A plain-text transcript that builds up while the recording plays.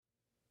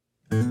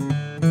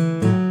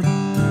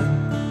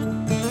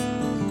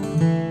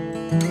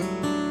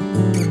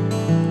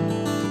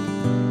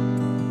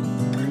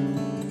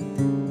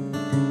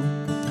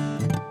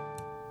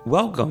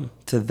Welcome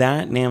to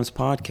That NAMS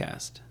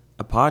Podcast,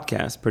 a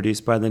podcast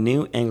produced by the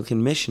New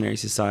Anglican Missionary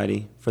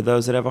Society for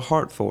those that have a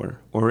heart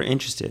for or are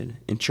interested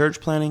in church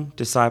planning,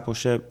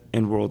 discipleship,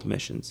 and world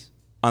missions.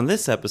 On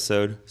this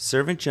episode,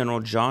 Servant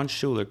General Jon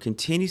Shuler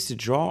continues to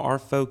draw our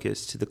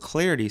focus to the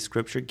clarity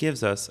Scripture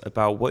gives us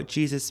about what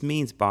Jesus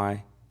means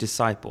by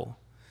disciple.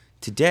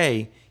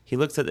 Today, he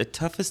looks at the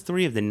toughest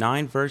 3 of the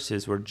 9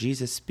 verses where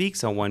Jesus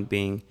speaks on one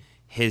being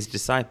his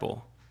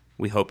disciple.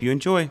 We hope you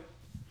enjoy.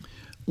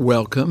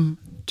 Welcome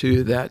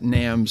to That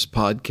NAMS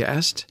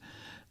Podcast.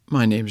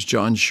 My name's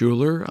Jon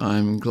Shuler.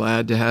 I'm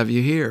glad to have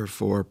you here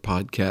for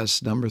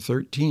podcast number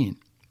 13.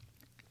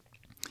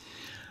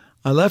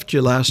 I left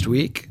you last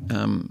week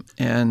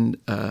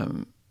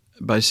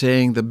by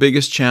saying the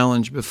biggest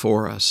challenge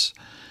before us,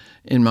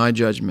 in my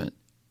judgment,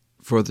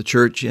 for the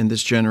church in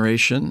this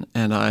generation,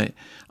 and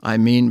I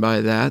mean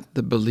by that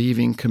the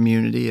believing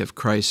community of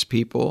Christ's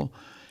people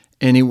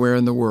anywhere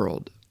in the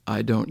world.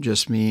 I don't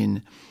just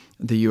mean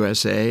the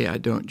USA, I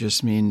don't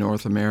just mean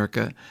North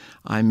America.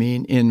 I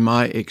mean, in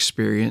my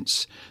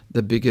experience,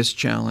 the biggest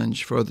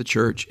challenge for the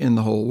church in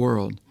the whole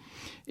world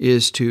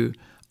is to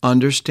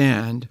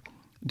understand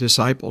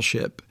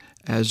discipleship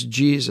as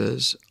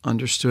Jesus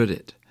understood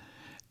it,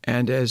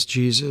 and as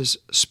Jesus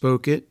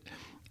spoke it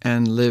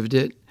and lived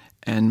it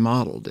and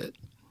modeled it.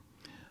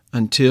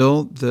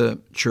 Until the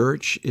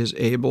church is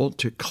able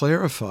to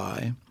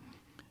clarify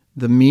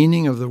the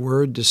meaning of the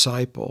word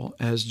disciple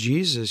as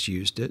Jesus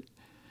used it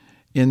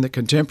in the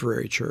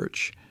contemporary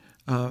church,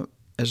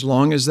 as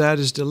long as that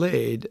is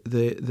delayed,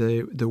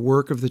 the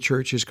work of the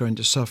church is going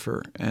to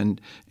suffer, and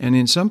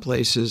in some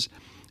places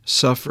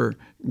suffer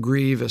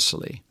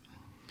grievously.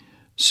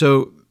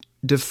 So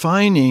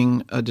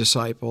defining a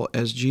disciple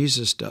as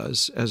Jesus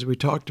does, as we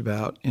talked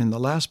about in the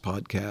last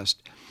podcast,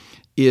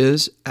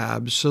 is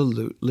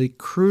absolutely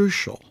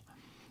crucial.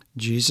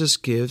 Jesus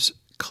gives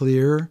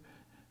clear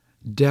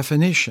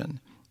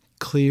definition,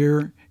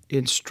 clear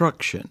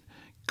instruction,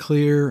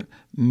 clear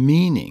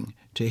meaning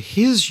to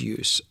his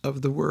use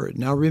of the word.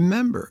 Now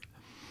remember,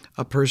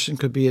 a person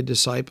could be a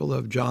disciple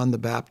of John the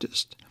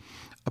Baptist.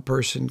 A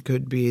person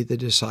could be the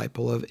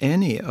disciple of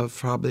any of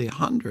probably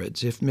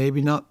hundreds, if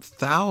maybe not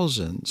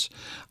thousands,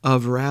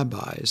 of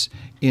rabbis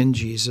in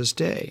Jesus'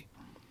 day.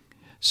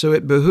 So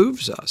it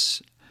behooves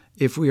us,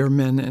 if we are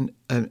men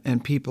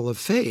and people of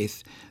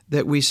faith,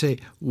 that we say,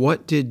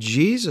 what did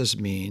Jesus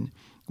mean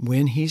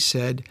when he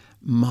said,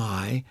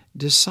 my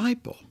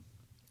disciple?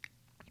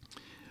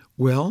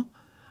 Well,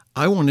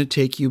 I want to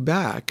take you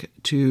back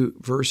to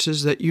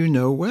verses that you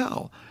know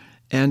well,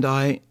 and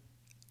I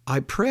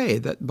pray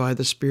that by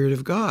the Spirit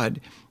of God,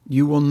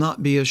 you will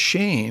not be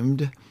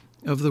ashamed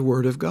of the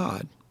Word of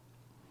God.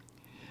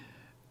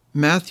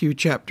 Matthew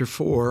chapter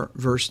 4,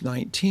 verse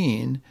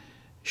 19,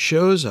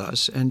 shows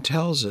us and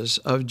tells us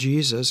of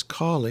Jesus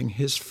calling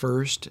his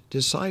first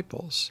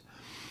disciples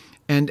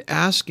and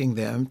asking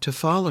them to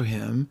follow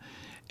him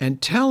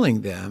and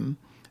telling them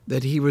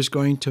that he was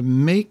going to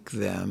make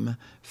them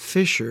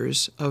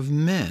fishers of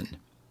men.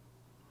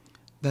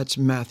 That's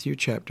Matthew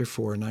chapter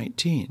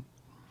 4:19.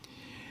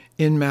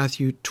 In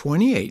Matthew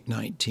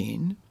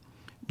 28:19,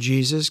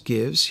 Jesus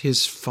gives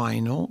his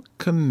final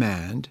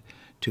command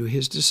to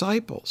his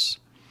disciples,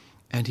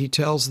 and he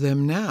tells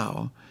them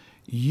now,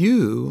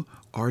 you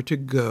are to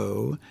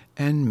go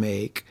and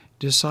make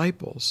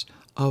disciples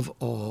of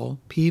all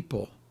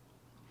people,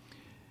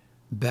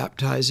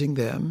 baptizing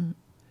them,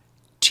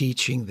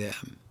 teaching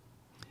them.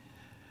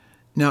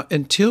 Now,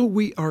 until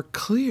we are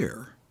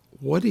clear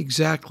what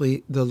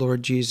exactly the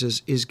Lord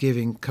Jesus is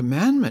giving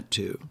commandment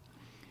to,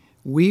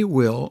 we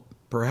will,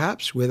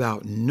 perhaps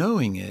without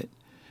knowing it,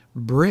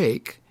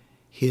 break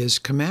his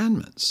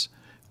commandments.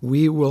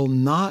 We will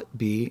not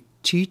be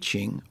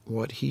teaching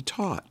what he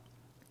taught.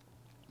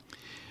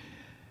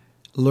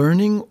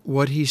 Learning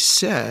what he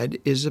said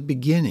is a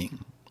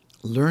beginning.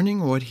 Learning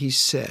what he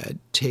said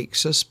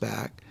takes us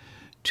back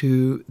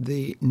to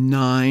the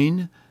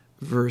 9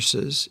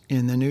 verses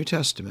in the New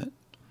Testament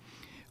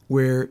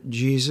where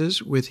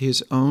Jesus, with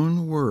his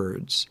own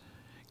words,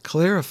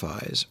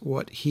 clarifies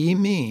what he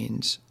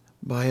means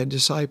by a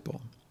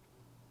disciple.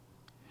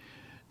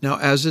 Now,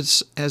 as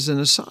an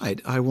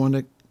aside, I want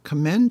to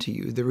commend to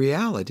you the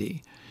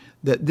reality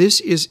that this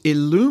is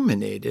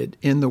illuminated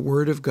in the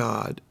Word of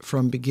God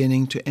from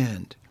beginning to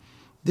end.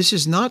 This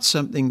is not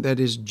something that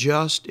is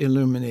just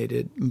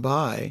illuminated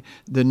by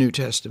the New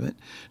Testament,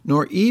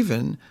 nor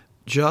even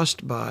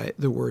just by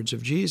the words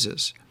of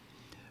Jesus.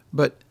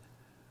 But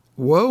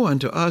woe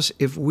unto us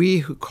if we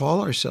who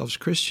call ourselves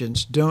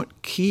Christians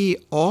don't key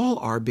all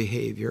our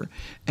behavior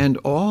and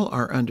all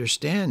our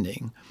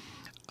understanding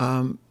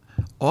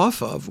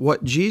off of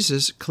what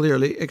Jesus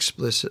clearly,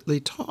 explicitly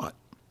taught.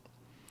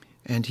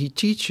 And he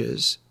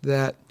teaches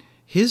that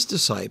his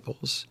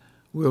disciples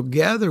will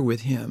gather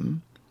with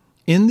him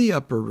in the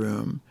upper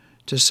room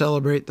to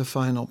celebrate the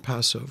final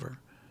Passover,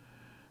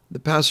 the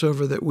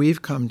Passover that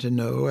we've come to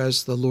know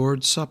as the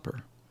Lord's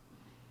Supper.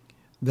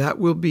 That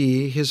will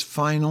be his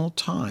final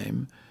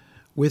time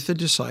with the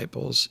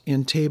disciples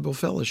in table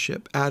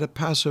fellowship at a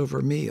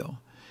Passover meal.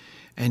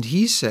 And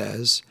he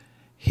says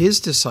his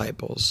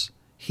disciples,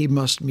 he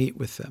must meet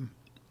with them.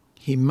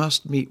 He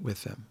must meet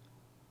with them.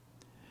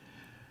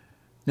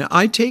 Now,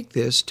 I take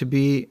this to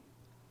be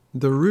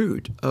the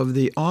root of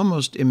the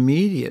almost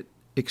immediate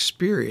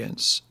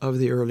experience of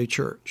the early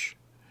church,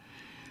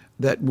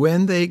 that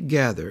when they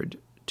gathered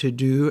to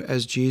do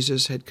as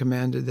Jesus had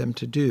commanded them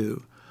to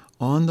do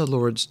on the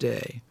Lord's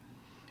day,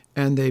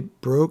 and they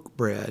broke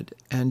bread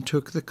and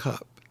took the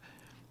cup,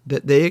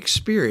 that they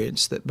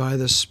experienced that by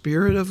the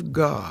Spirit of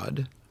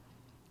God,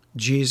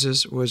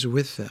 Jesus was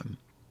with them.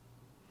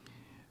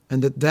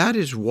 And that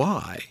is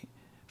why,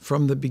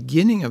 from the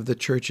beginning of the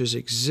church's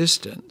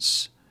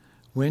existence,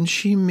 when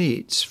she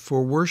meets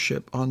for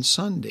worship on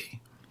Sunday,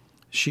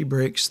 she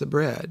breaks the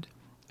bread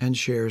and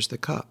shares the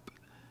cup,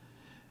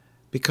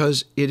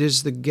 because it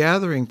is the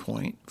gathering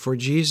point for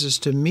Jesus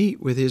to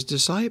meet with his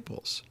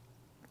disciples.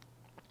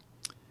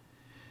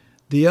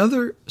 The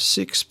other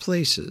 6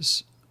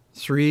 places,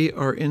 3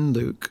 are in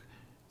Luke,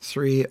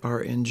 3 are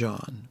in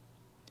John.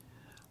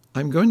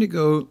 I'm going to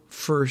go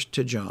first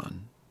to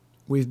John.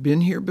 We've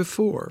been here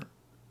before,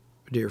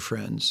 dear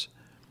friends,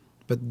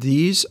 but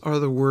these are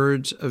the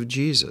words of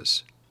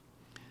Jesus.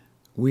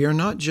 We are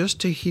not just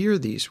to hear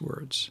these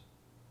words.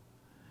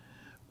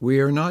 We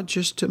are not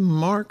just to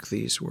mark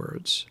these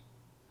words.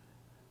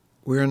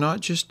 We are not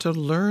just to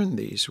learn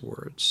these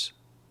words.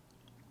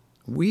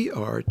 We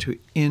are to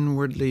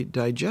inwardly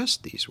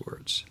digest these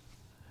words.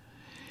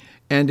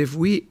 And if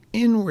we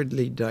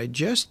inwardly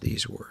digest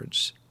these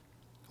words,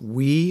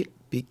 we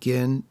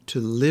begin to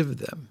live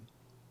them.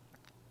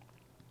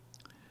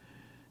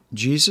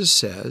 Jesus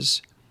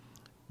says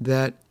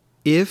that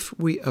if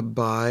we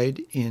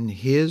abide in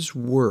his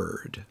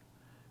word,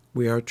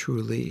 we are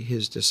truly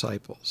his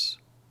disciples.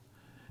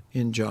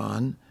 In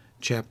John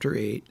chapter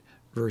 8,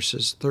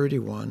 verses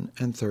 31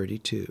 and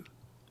 32.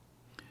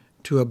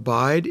 To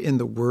abide in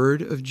the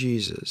word of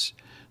Jesus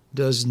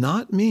does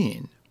not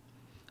mean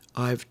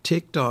I've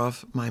ticked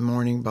off my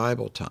morning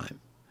Bible time.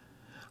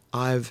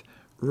 I've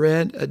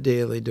read a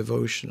daily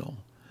devotional.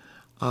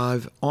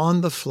 I've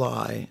on the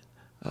fly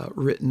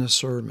written a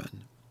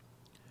sermon.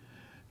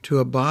 To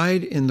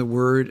abide in the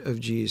word of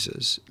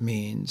Jesus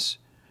means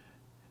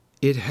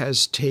it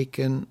has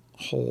taken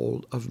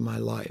hold of my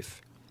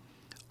life.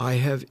 I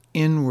have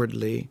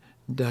inwardly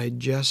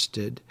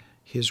digested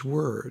his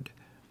word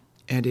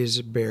and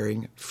is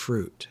bearing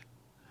fruit.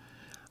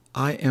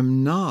 I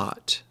am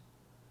not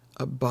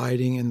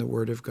abiding in the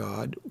word of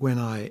God when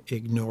I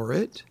ignore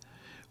it,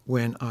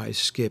 when I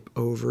skip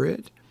over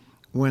it,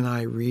 when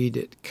I read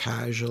it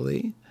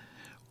casually,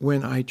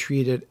 when I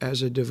treat it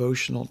as a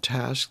devotional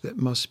task that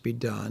must be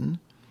done.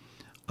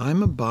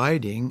 I'm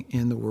abiding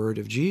in the word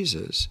of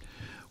Jesus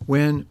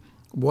when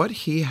what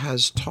he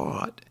has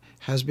taught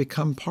has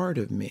become part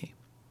of me,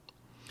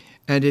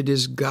 and it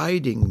is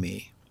guiding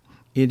me,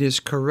 it is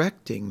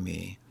correcting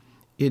me,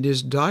 it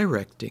is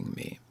directing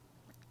me.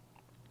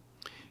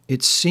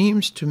 It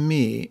seems to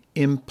me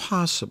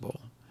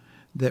impossible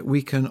that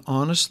we can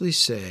honestly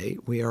say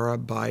we are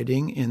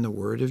abiding in the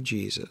word of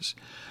Jesus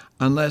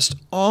unless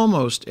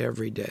almost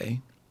every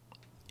day,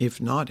 if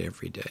not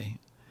every day,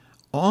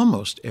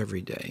 almost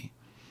every day,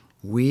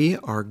 we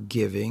are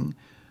giving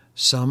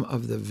some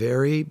of the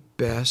very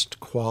best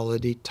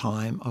quality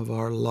time of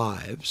our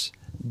lives,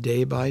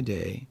 day by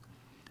day,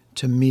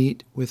 to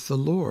meet with the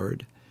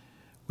Lord,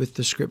 with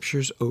the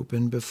Scriptures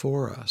open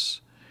before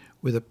us,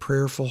 with a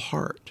prayerful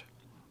heart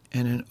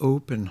and an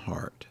open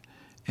heart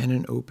and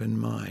an open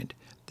mind.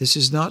 This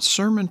is not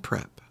sermon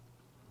prep.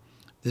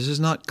 This is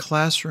not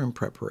classroom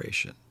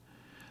preparation.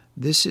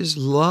 This is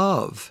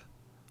love,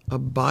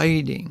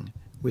 abiding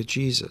with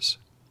Jesus.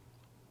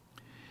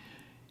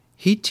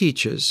 He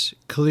teaches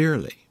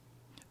clearly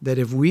that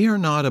if we are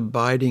not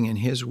abiding in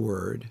his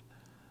word,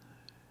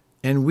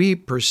 and we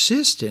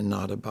persist in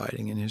not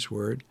abiding in his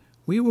word,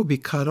 we will be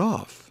cut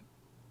off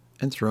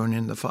and thrown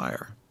in the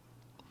fire.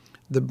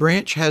 The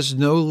branch has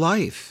no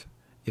life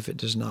if it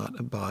does not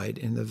abide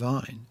in the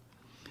vine.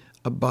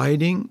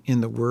 Abiding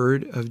in the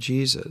word of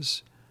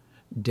Jesus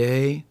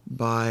day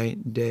by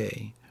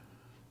day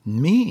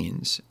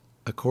means,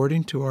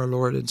 according to our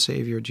Lord and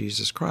Savior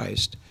Jesus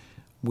Christ,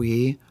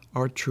 we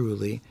are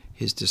truly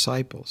his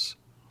disciples.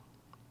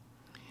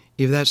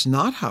 If that's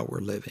not how we're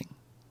living,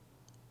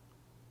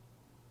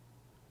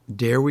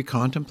 dare we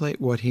contemplate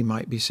what he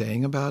might be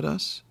saying about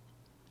us?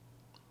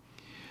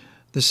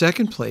 The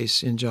second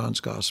place in John's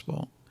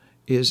Gospel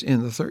is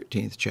in the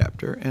 13th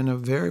chapter, and a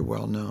very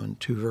well-known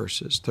 2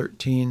 verses,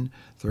 13,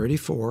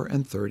 34,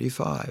 and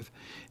 35.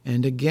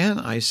 And again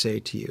I say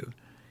to you,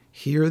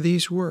 hear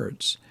these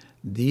words.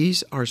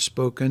 These are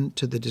spoken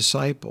to the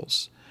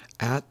disciples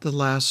at the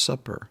Last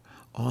Supper,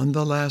 on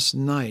the last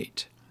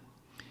night.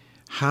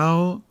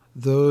 How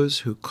those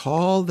who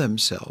call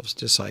themselves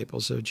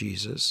disciples of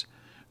Jesus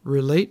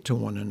relate to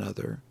one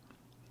another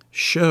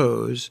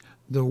shows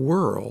the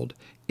world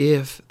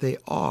if they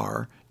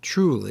are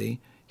truly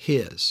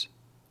his.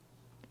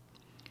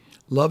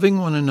 Loving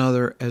one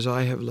another as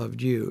I have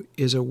loved you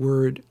is a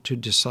word to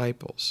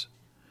disciples.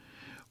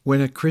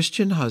 When a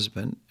Christian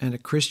husband and a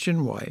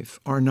Christian wife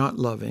are not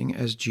loving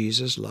as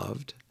Jesus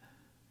loved,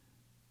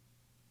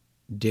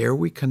 dare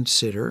we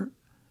consider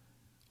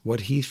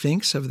what he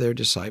thinks of their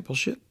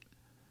discipleship?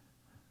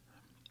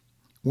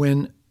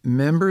 When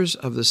members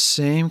of the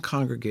same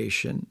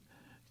congregation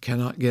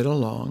cannot get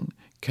along,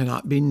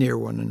 cannot be near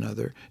one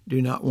another,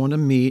 do not want to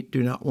meet,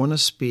 do not want to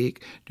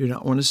speak, do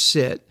not want to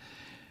sit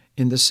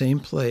in the same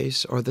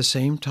place or the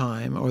same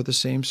time or the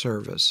same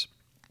service,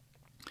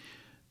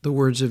 the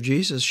words of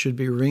Jesus should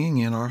be ringing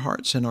in our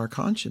hearts and our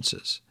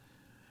consciences.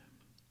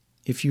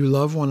 If you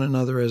love one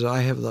another as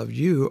I have loved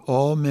you,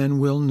 all men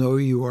will know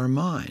you are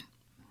mine.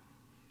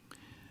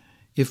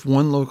 If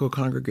one local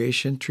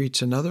congregation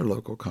treats another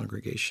local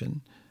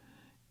congregation,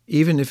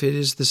 even if it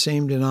is the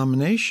same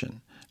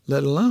denomination,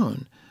 let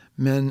alone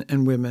men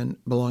and women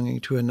belonging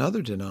to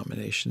another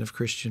denomination of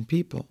Christian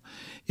people,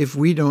 if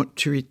we don't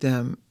treat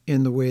them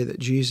in the way that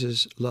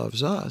Jesus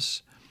loves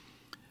us,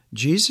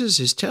 Jesus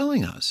is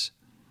telling us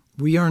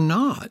we are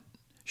not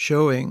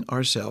showing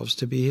ourselves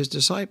to be his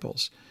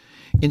disciples.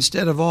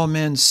 Instead of all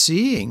men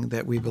seeing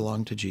that we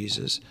belong to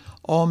Jesus,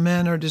 all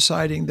men are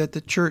deciding that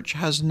the church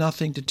has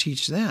nothing to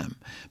teach them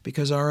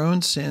because our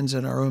own sins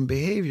and our own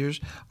behaviors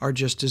are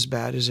just as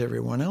bad as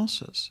everyone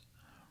else's.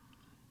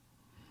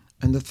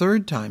 And the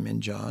third time in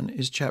John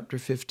is chapter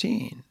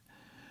 15.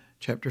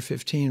 Chapter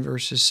 15,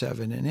 verses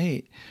 7 and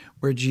 8,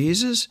 where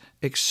Jesus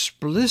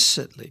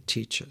explicitly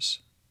teaches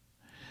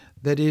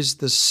that is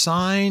the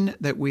sign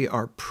that we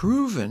are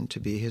proven to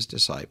be his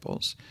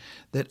disciples,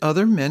 that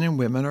other men and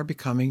women are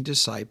becoming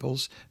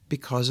disciples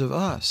because of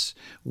us.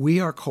 We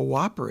are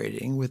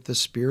cooperating with the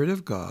Spirit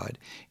of God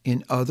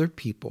in other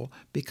people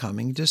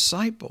becoming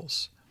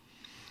disciples.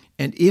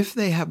 And if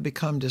they have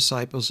become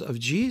disciples of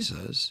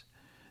Jesus,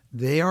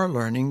 they are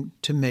learning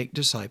to make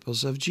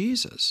disciples of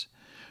Jesus.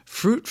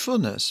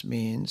 Fruitfulness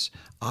means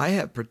I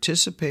have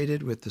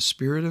participated with the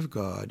Spirit of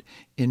God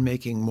in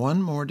making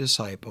one more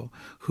disciple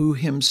who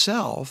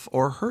himself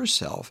or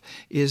herself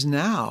is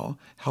now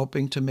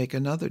helping to make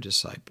another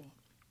disciple.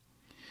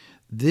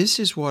 This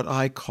is what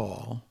I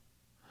call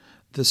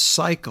the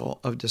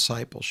cycle of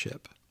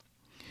discipleship.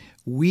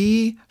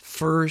 We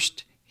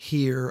first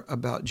hear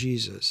about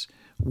Jesus.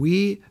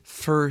 We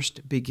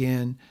first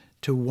begin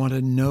to want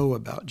to know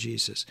about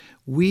Jesus.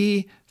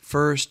 We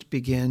first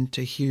begin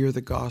to hear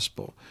the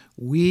gospel.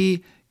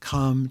 We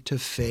come to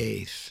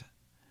faith.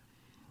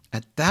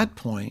 At that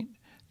point,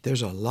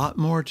 there's a lot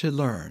more to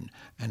learn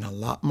and a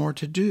lot more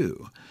to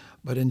do.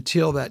 But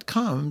until that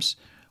comes,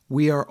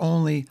 we are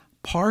only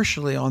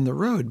partially on the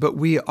road, but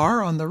we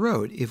are on the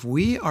road. If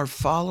we are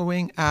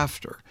following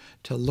after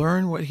to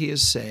learn what he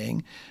is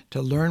saying,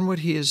 to learn what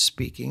he is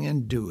speaking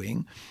and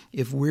doing,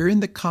 if we're in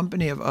the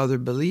company of other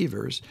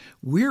believers,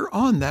 we're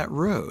on that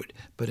road.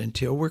 But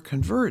until we're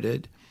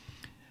converted,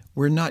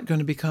 we're not going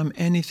to become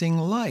anything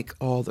like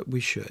all that we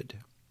should.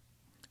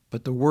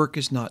 But the work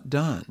is not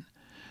done.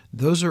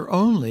 Those are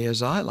only,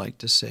 as I like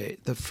to say,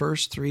 the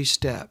first 3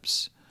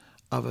 steps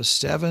of a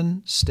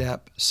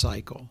 7-step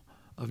cycle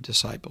of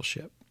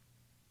discipleship.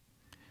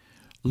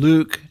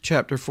 Luke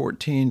chapter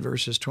 14,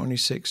 verses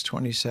 26,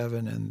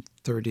 27, and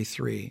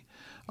 33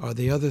 are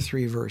the other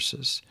 3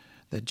 verses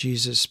that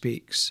Jesus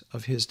speaks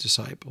of his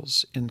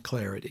disciples in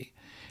clarity.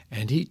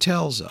 And he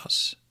tells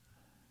us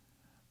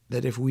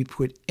that if we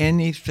put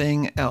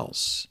anything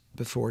else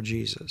before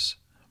Jesus,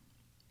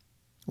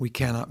 we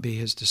cannot be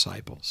his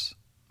disciples.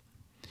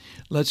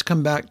 Let's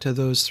come back to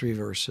those 3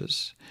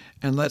 verses,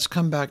 and let's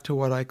come back to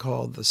what I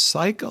call the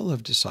cycle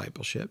of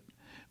discipleship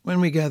when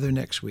we gather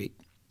next week.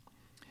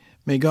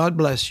 May God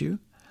bless you.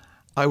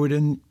 I would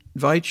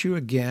invite you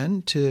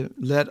again to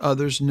let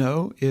others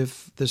know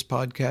if this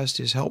podcast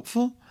is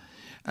helpful,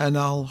 and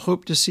I'll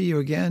hope to see you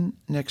again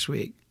next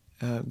week.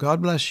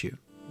 God bless you.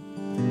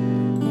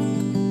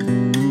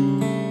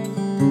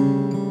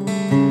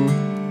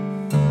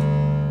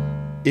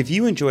 If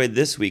you enjoyed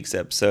this week's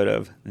episode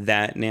of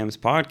That NAMS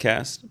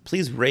Podcast,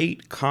 please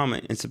rate,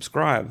 comment, and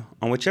subscribe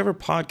on whichever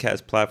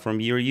podcast platform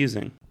you are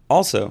using.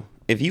 Also,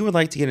 if you would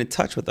like to get in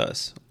touch with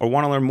us or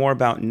want to learn more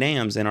about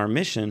NAMS and our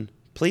mission,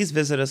 please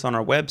visit us on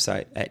our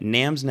website at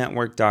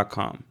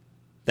namsnetwork.com.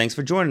 Thanks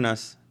for joining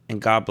us, and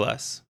God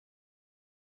bless.